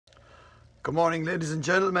Good morning, ladies and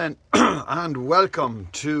gentlemen, and welcome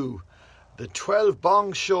to the 12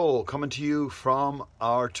 Bong Show, coming to you from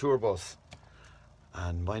our tour bus.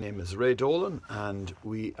 And my name is Ray Dolan, and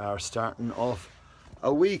we are starting off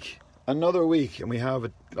another week, and we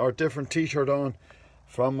have our different t-shirt on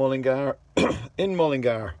from Mullingar, in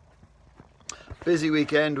Mullingar. Busy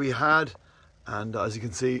weekend we had, and as you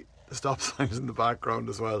can see, the stop sign is in the background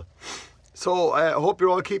as well. So I hope you're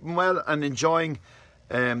all keeping well and enjoying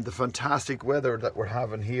the fantastic weather that we're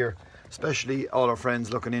having here, especially all our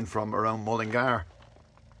friends looking in from around Mullingar.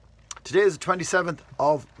 Today is the 27th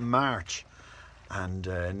of March, and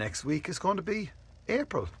next week is going to be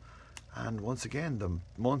April. And once again, the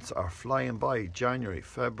months are flying by. January,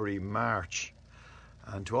 February, March.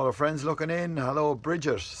 And to all our friends looking in, hello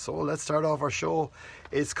Bridget. So let's start off our show.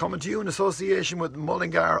 It's coming to you in association with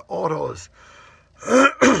Mullingar Autos.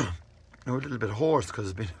 I'm a little bit hoarse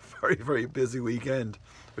because it's been a very, very busy weekend.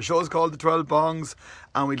 The show is called The 12 Bongs,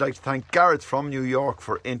 and we'd like to thank Gareth from New York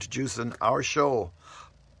for introducing our show.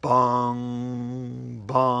 Bong,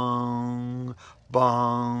 bong,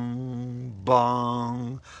 bong,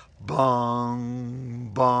 bong,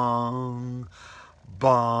 bong, bong,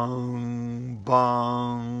 bong,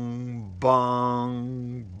 bong,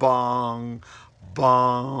 bong, bong,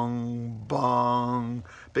 bong, bong.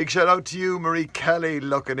 Big shout out to you, Marie Kelly,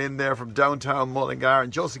 looking in there from downtown Mullingar,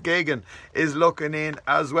 and Joseph Gagan is looking in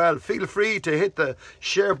as well. Feel free to hit the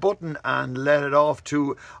share button and let it off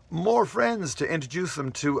to more friends to introduce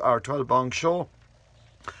them to our 12 Bong Show.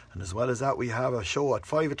 And as well as that, we have a show at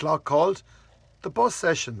 5 o'clock called The Bus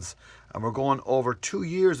Sessions, and we're going over 2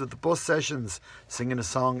 years of the Bus Sessions, singing a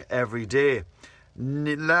song every day.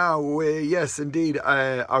 Now, yes, indeed,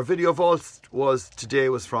 our video vault today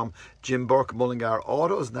was from Jim Burke, Mullingar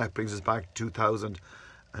Autos, and that brings us back to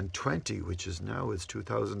 2020, which is now it's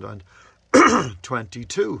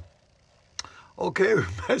 2022. Okay,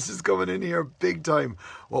 messages coming in here big time.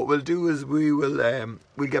 What we'll do is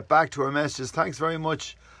we'll get back to our messages. Thanks very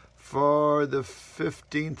much for the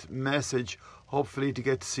 15th message. Hopefully to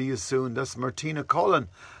get to see you soon. That's Martina Cullen.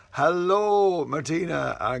 Hello,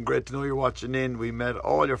 Martina, and great to know you're watching in. We met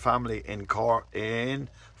all your family in Cork,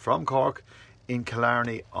 from Cork, in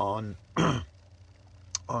Killarney on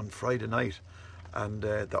on Friday night, and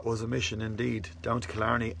that was a mission indeed, down to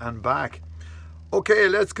Killarney and back. Okay,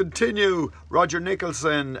 let's continue. Roger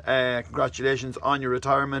Nicholson, congratulations on your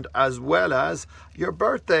retirement as well as your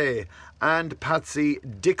birthday. And Patsy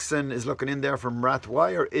Dixon is looking in there from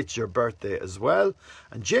Rathwire. It's your birthday as well.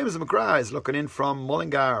 And James McGrath is looking in from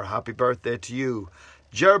Mullingar. Happy birthday to you.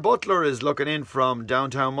 Ger Butler is looking in from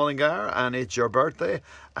downtown Mullingar, and it's your birthday.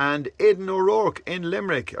 And Aidan O'Rourke in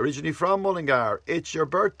Limerick, originally from Mullingar. It's your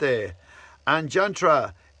birthday. And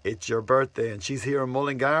Jantra, it's your birthday, and she's here in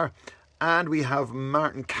Mullingar. And we have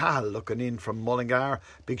Martin Cahill looking in from Mullingar.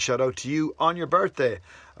 Big shout out to you on your birthday.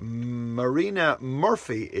 Marina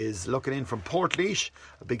Murphy is looking in from Portlaoise.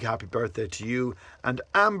 A big happy birthday to you. And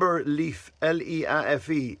Amber Leaf,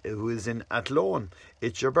 Leafe, who is in Athlone.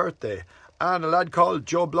 It's your birthday. And a lad called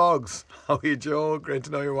Joe Blogs. How are you, Joe? Great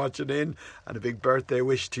to know you're watching in. And a big birthday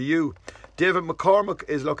wish to you. David McCormick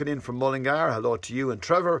is looking in from Mullingar. Hello to you. And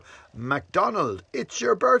Trevor MacDonald, it's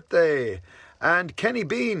your birthday. And Kenny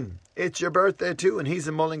Bean, it's your birthday too, and he's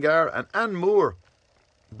in Mullingar. And Anne Moore,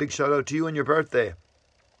 big shout out to you on your birthday.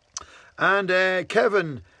 And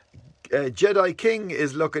Kevin Jedi King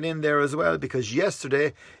is looking in there as well, because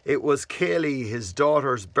yesterday it was Kaylee, his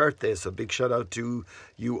daughter's birthday. So big shout out to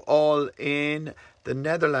you all in the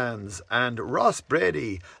Netherlands. And Ross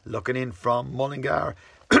Brady looking in from Mullingar.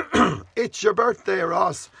 It's your birthday,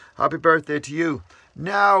 Ross. Happy birthday to you.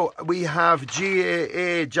 Now we have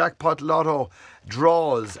GAA Jackpot Lotto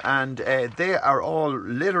draws, and they are all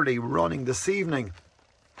literally running this evening.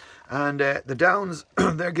 And the Downs,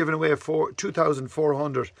 they're giving away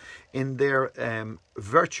 2,400 in their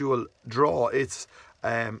virtual draw. It's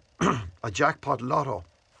a Jackpot Lotto.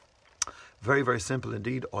 Very, very simple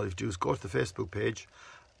indeed. All you have to do is go to the Facebook page,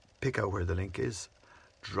 pick out where the link is,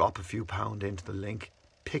 drop a few pound into the link,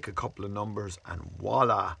 pick a couple of numbers, and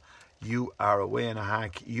voila, you are away in a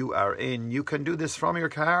hack. You are in. You can do this from your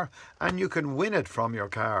car, and you can win it from your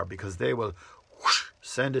car, because they will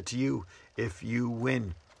send it to you if you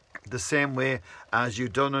win, the same way as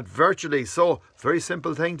you've done it virtually. So very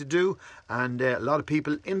simple thing to do, and a lot of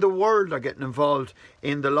people in the world are getting involved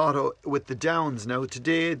in the lotto with the Downs. Now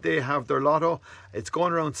today they have their lotto. It's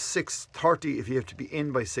going around 6:30. If you have to be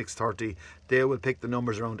in by 6:30, they will pick the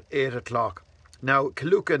numbers around 8 o'clock. Now,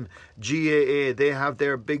 Killucan GAA, they have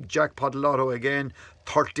their big jackpot lotto again,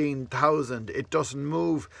 13,000. It doesn't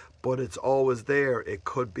move, but it's always there. It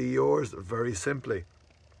could be yours very simply.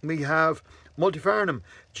 We have Multifarnham,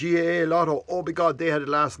 GAA Lotto. Oh my God, they had it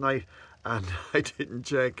last night and I didn't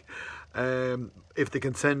check. If they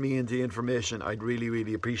can send me in the information, I'd really,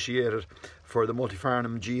 really appreciate it for the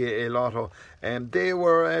Multifarnham GAA Lotto. They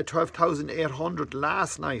were 12,800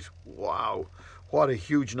 last night. Wow, what a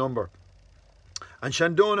huge number. And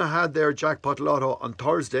Shandona had their jackpot lotto on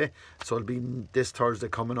Thursday, so it'll be this Thursday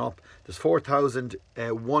coming up. There's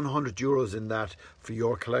 4,100 euros in that for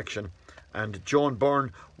your collection. And Joan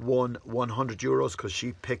Byrne won 100 euros because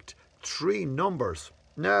she picked 3 numbers.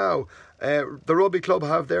 Now, the Rugby Club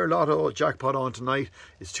have their lotto jackpot on tonight.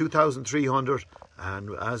 It's 2,300,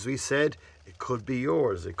 and as we said, it could be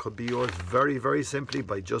yours. It could be yours very, very simply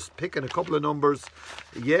by just picking a couple of numbers.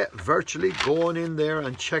 Yeah, virtually going in there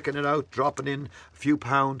and checking it out, dropping in a few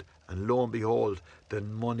pound, and lo and behold, the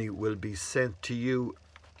money will be sent to you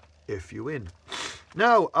if you win.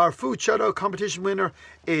 Now, our food shout-out competition winner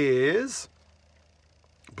is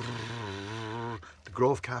the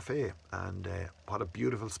Grove Cafe, and what a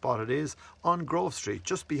beautiful spot it is on Grove Street,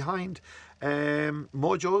 just behind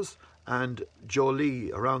Mojo's and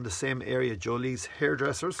Jolie, around the same area, Jolie's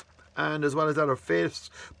Hairdressers. And as well as that, our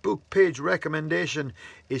Facebook page recommendation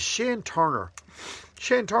is Shane Turner.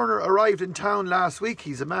 Shane Turner arrived in town last week.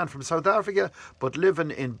 He's a man from South Africa but living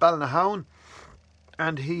in Ballynahown,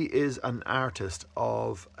 and he is an artist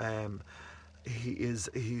of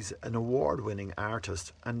he's an award-winning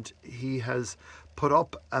artist, and he has put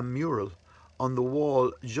up a mural on the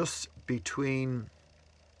wall just between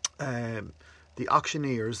the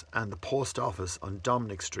auctioneers and the post office on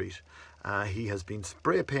Dominic Street. He has been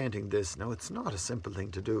spray painting this. Now, it's not a simple thing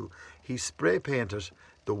to do. He spray painted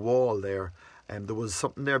the wall there. There was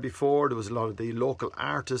something there before. There was a lot of the local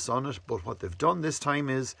artists on it. But what they've done this time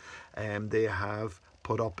is they have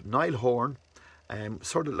put up Niall Horan,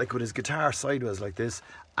 sort of like with his guitar sideways like this,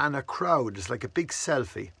 and a crowd. It's like a big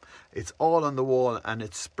selfie. It's all on the wall, and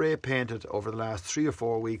it's spray painted over the last 3 or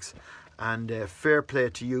 4 weeks. And fair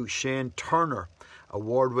play to you, Shane Turner,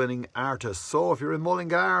 award-winning artist. So if you're in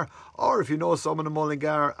Mullingar, or if you know someone in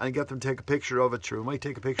Mullingar, and get them to take a picture of it, sure, might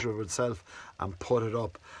take a picture of itself and put it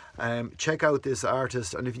up. Check out this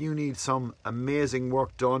artist, and if you need some amazing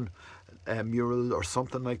work done, a mural or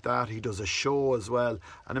something like that, he does a show as well.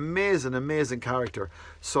 An amazing character.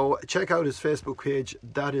 So check out his Facebook page.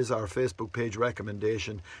 That is our Facebook page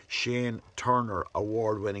recommendation, Shane Turner,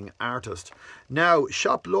 award-winning artist. Now,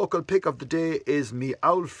 shop local pick of the day is Me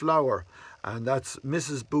Owl Flower, and that's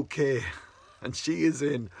Mrs. Bouquet, and she is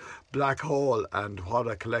in Blackhall. And what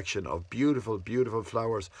a collection of beautiful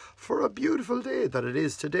flowers for a beautiful day that it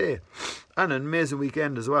is today, and an amazing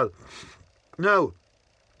weekend as well. Now,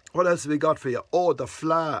 what else have we got for you? Oh, the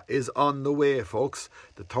Fla is on the way, folks.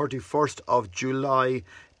 The 31st of July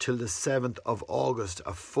till the 7th of August.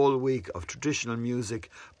 A full week of traditional music,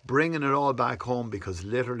 bringing it all back home, because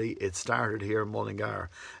literally it started here in Mullingar.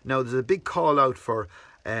 Now, there's a big call out for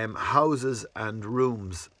houses and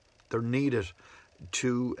rooms. They're needed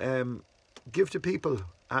to give to people,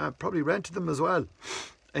 probably rent to them as well,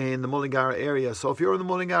 in the Mullingar area. So if you're in the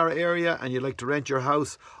Mullingar area and you'd like to rent your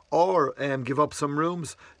house or give up some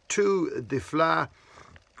rooms to the Fla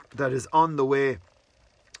that is on the way,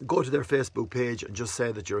 go to their Facebook page and just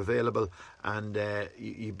say that you're available, and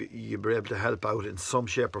you'll be able to help out in some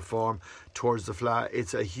shape or form towards the Fla.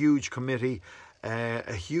 It's a huge committee,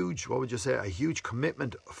 a huge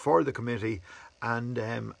commitment for the committee, and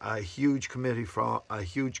a huge commitment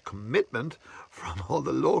from all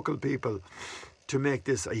the local people to make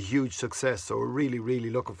this a huge success. So we're really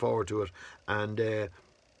looking forward to it, and the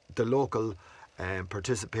local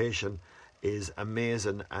participation is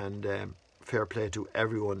amazing, and fair play to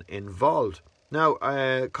everyone involved. Now,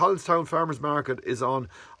 Collinstown Farmers Market is on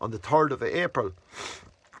the 3rd of April,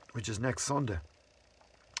 which is next Sunday.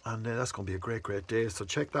 And that's going to be a great day, so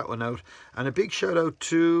check that one out. And a big shout out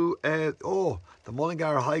to the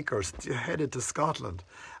Mullingar hikers headed to Scotland,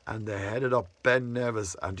 and they headed up Ben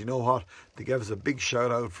Nevis. And you know what? They gave us a big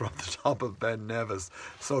shout out from the top of Ben Nevis.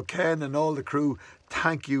 So Ken and all the crew,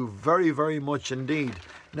 thank you very much indeed.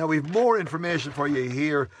 Now, we've more information for you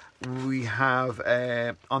here. We have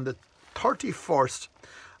on the 31st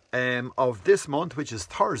of this month, which is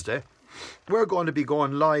Thursday, we're going to be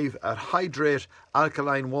going live at Hydrate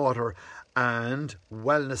Alkaline Water and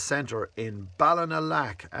Wellness Centre in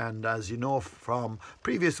Ballinalack. And as you know from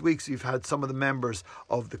previous weeks, we've had some of the members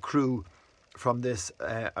of the crew from this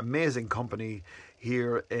amazing company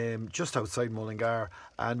here just outside Mullingar,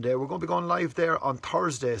 and we're going to be going live there on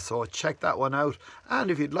Thursday, so check that one out.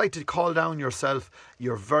 And if you'd like to call down yourself,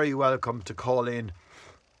 you're very welcome to call in.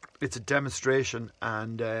 It's a demonstration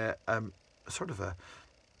and sort of a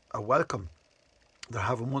welcome They're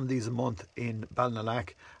having one of these a month in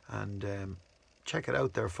Ballinalack, and check it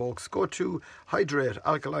out there, folks. Go to Hydrate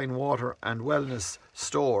Alkaline Water and Wellness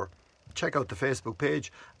Store. Check out the Facebook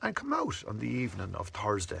page and come out on the evening of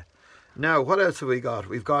Thursday. Now, what else have we got?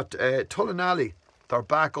 We've got Tullinally. They're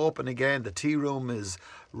back open again. The tea room is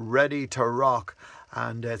ready to rock,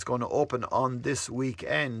 and it's going to open on this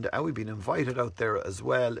weekend. And we've been invited out there as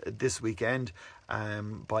well this weekend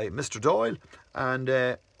by Mr. Doyle,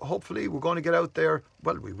 and hopefully we're going to get out there.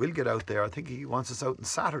 Well, we will get out there. I think he wants us out on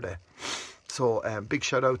Saturday. So big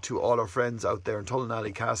shout out to all our friends out there in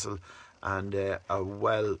Tullinally Castle, and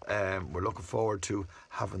we're looking forward to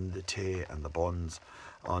having the tea and the buns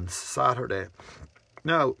on Saturday.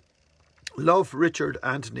 Now, Love Richard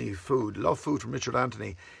Anthony Food. Love Food from Richard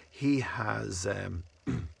Anthony. He has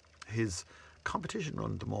his competition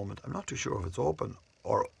run at the moment. I'm not too sure if it's open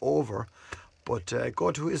or over, but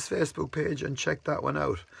go to his Facebook page and check that one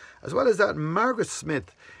out. As well as that, Margaret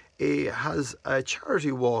Smith has a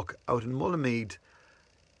charity walk out in Mullingar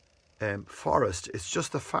Forest. It's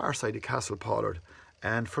just the far side of Castle Pollard,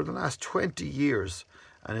 and for the last 20 years,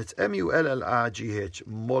 and it's Mullagh,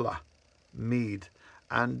 Mulla Mead,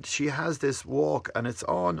 and she has this walk, and it's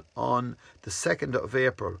on the 2nd of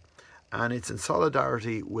April, and it's in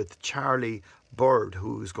solidarity with Charlie Bird,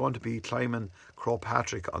 who's going to be climbing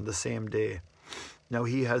Crowpatrick on the same day. Now,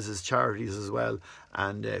 he has his charities as well,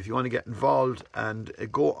 and if you want to get involved and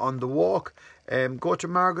go on the walk, go to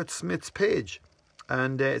Margaret Smith's page,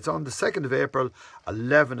 and it's on the 2nd of April,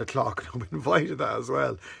 11 o'clock. I'm invited to that as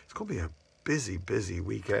well. It's going to be a busy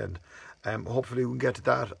weekend. Hopefully we can get to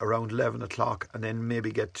that around 11 o'clock, and then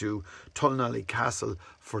maybe get to Tullinally Castle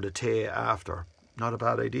for the tea after. Not a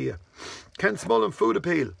bad idea. Ken Smullen Food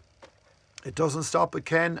Appeal. It doesn't stop with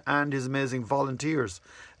Ken and his amazing volunteers.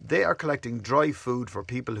 They are collecting dry food for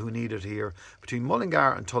people who need it here between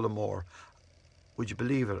Mullingar and Tullamore. Would you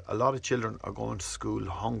believe it? A lot of children are going to school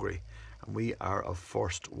hungry, and we are a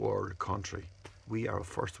first world country. We are a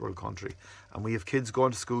first world country, and we have kids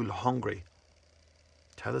going to school hungry.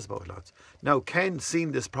 Tell us about it, lads. Now, Ken's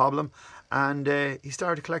seen this problem, and he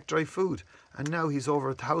started to collect dry food, and now he's over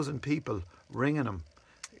 1,000 people ringing him.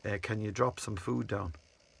 Can you drop some food down?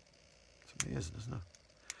 It's amazing, isn't it?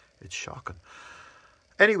 It's shocking.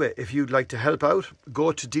 Anyway, if you'd like to help out,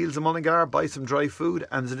 go to Deals in Mullingar, buy some dry food,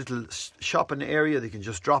 and there's a little shopping area that you can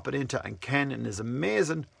just drop it into, and Ken and his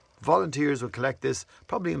amazing volunteers will collect this,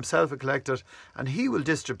 probably himself will collect it, and he will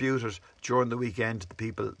distribute it during the weekend to the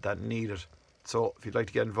people that need it. So if you'd like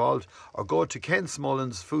to get involved, or go to Ken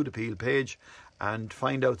Smullen's Food Appeal page and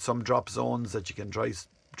find out some drop zones that you can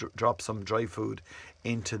drop some dry food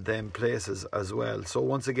into them places as well. So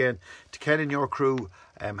once again, to Ken and your crew,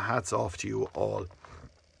 hats off to you all.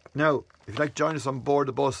 Now, if you'd like to join us on board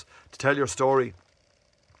the bus to tell your story,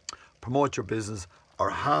 promote your business,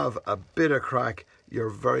 or have a bit of crack, you're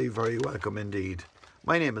very welcome indeed.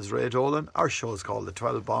 My name is Ray Dolan. Our show is called The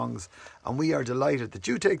 12 Bongs, and we are delighted that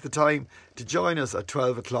you take the time to join us at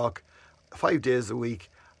 12 o'clock, 5 days a week,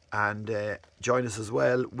 and join us as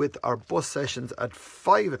well with our bus sessions at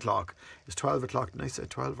 5 o'clock. It's 12 o'clock. Did I say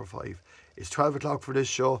 12 or 5? It's 12 o'clock for this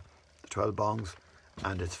show, The 12 Bongs,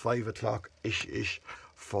 and it's 5 o'clock ish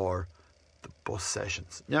for the bus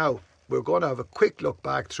sessions. Now, we're going to have a quick look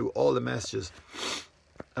back through all the messages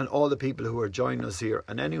and all the people who are joining us here,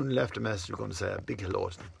 and anyone who left a message, we're going to say a big hello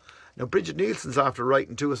to them. Now, Bridget Nielsen's after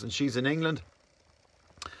writing to us, and she's in England,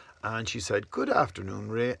 and she said, good afternoon,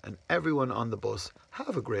 Ray, and everyone on the bus.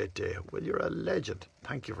 Have a great day. Well, you're a legend.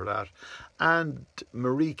 Thank you for that. And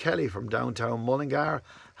Marie Kelly from downtown Mullingar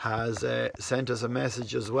has sent us a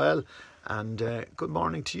message as well, and good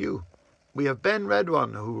morning to you. We have Ben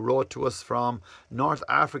Redwan, who wrote to us from North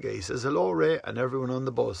Africa. He says, hello, Ray, and everyone on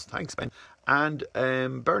the bus. Thanks, Ben. And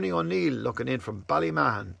Bernie O'Neill looking in from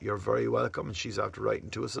Ballymahan. You're very welcome, and she's after writing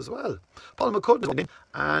to us as well. Paul McCudden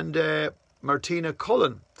and Martina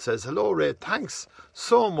Cullen says, hello, Ray. Thanks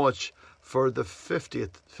so much for the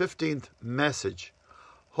 15th message.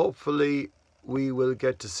 Hopefully we will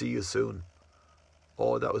get to see you soon.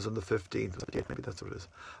 Oh, that was on the 15th. Maybe that's what it is.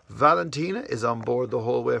 Valentina is on board the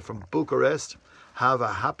whole way from Bucharest. Have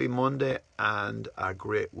a happy Monday and a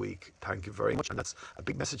great week. Thank you very much. And that's a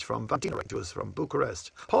big message from Valentina right to us from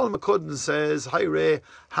Bucharest. Paul McCudden says, hi Ray,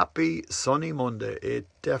 happy sunny Monday. It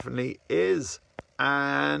definitely is.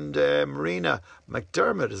 And Marina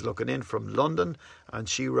McDermott is looking in from London, and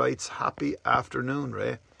she writes, happy afternoon,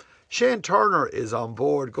 Ray. Shane Turner is on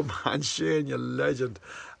board. Good man, Shane, you legend.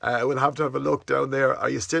 We'll have to have a look down there. Are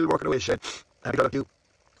you still working away, Shane? And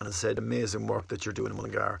I said, amazing work that you're doing in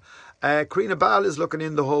Mullingar. Karina Ball is looking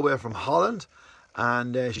in the whole way from Holland.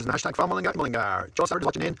 And she's an hashtag from Mullingar. Just started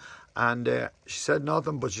watching in, and she said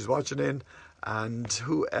nothing, but she's watching in. And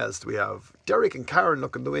who else do we have? Derek and Karen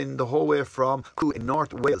looking to win the whole way from Crewe in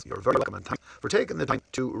North Wales. You're very welcome, and thanks for taking the time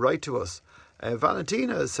to write to us.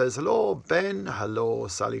 Valentina says, hello Ben, hello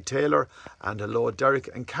Sally Taylor, and hello Derek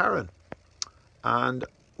and Karen. And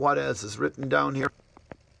what else is written down here?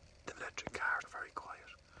 The electric cars are very quiet.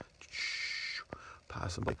 Shh,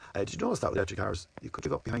 passing by. Did you notice that with electric cars? You could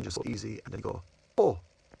give up behind you so easy, and then you go, oh,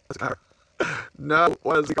 that's a car. Now,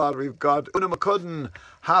 what else we got? We've got Una McCudden.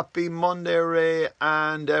 Happy Monday, Ray,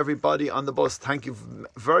 and everybody on the bus. Thank you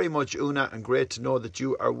very much, Una, and great to know that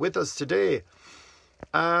you are with us today.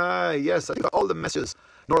 Yes, I think all the messages.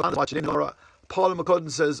 Nora is watching in. Nora. Paula McCudden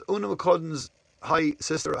says, Una McCudden's hi,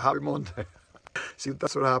 sister, happy Monday. See,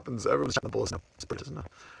 that's what happens. Everyone's chatting the bus now. It's brilliant, isn't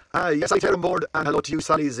it? Yes, I take on board, and hello to you,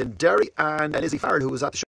 Sally's in Derry, and Lizzie Farrell, who was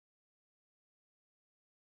at the show